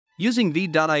Using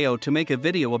Veed.io to make a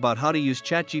video about how to use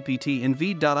ChatGPT in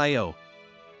Veed.io.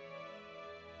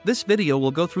 This video will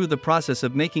go through the process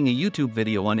of making a YouTube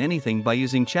video on anything by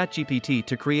using ChatGPT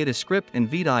to create a script in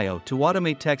Veed.io to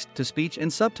automate text-to-speech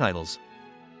and subtitles.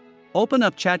 Open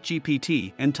up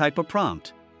ChatGPT and type a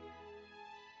prompt.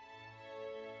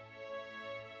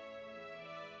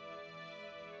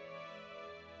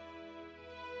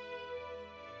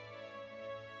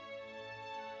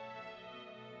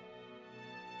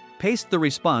 Paste the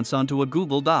response onto a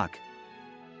Google Doc.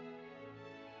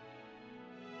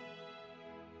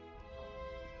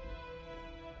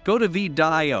 Go to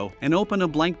Veed.io and open a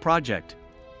blank project.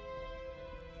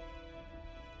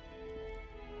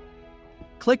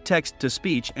 Click Text to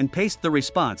Speech and paste the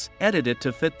response, edit it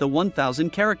to fit the 1,000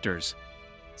 characters.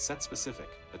 Set specific,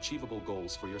 achievable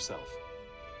goals for yourself.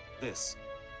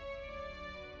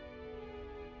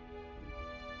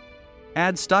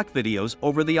 Add stock videos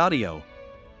over the audio.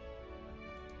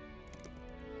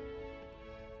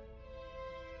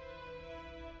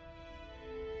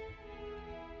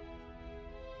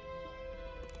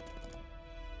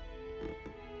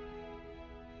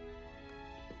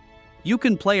 You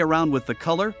can play around with the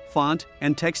color, font,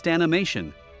 and text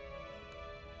animation.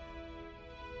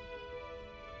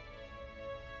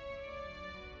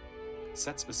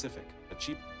 Set specific,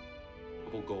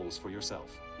 achievable goals for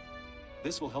yourself.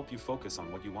 This will help you focus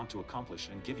on what you want to accomplish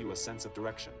and give you a sense of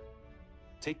direction.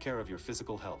 Take care of your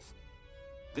physical health.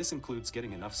 This includes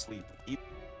getting enough sleep, eat,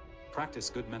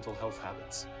 practice good mental health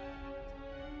habits.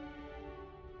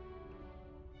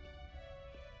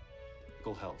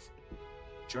 Physical health.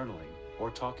 Journaling, or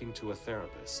talking to a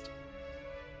therapist.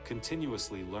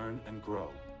 Continuously learn and grow.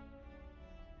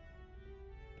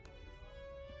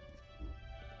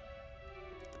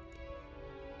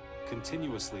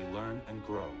 Continuously learn and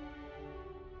grow.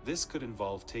 This could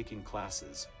involve taking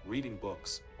classes, reading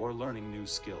books, or learning new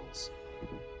skills.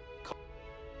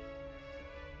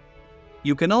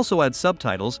 You can also add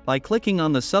subtitles by clicking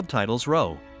on the subtitles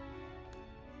row.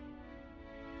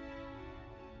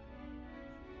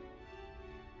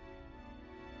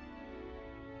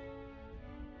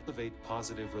 Cultivate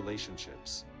positive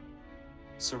relationships.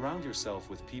 Surround yourself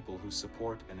with people who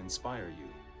support and inspire you,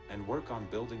 and work on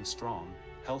building strong,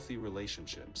 healthy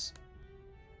relationships.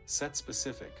 Set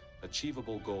specific,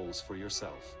 achievable goals for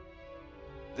yourself.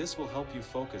 This will help you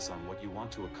focus on what you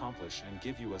want to accomplish and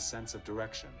give you a sense of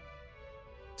direction.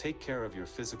 Take care of your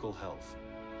physical health.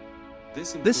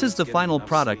 This is the final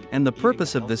product, and the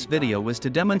purpose of this video was to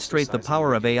demonstrate the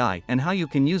power of AI and how you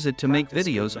can use it to make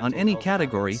videos on any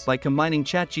category by combining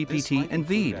ChatGPT and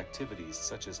Veed. Activities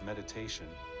such as meditation,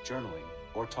 journaling,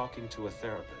 or talking to a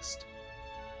therapist.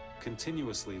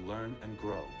 Continuously learn and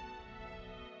grow.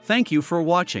 Thank you for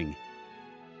watching.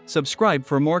 Subscribe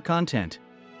for more content.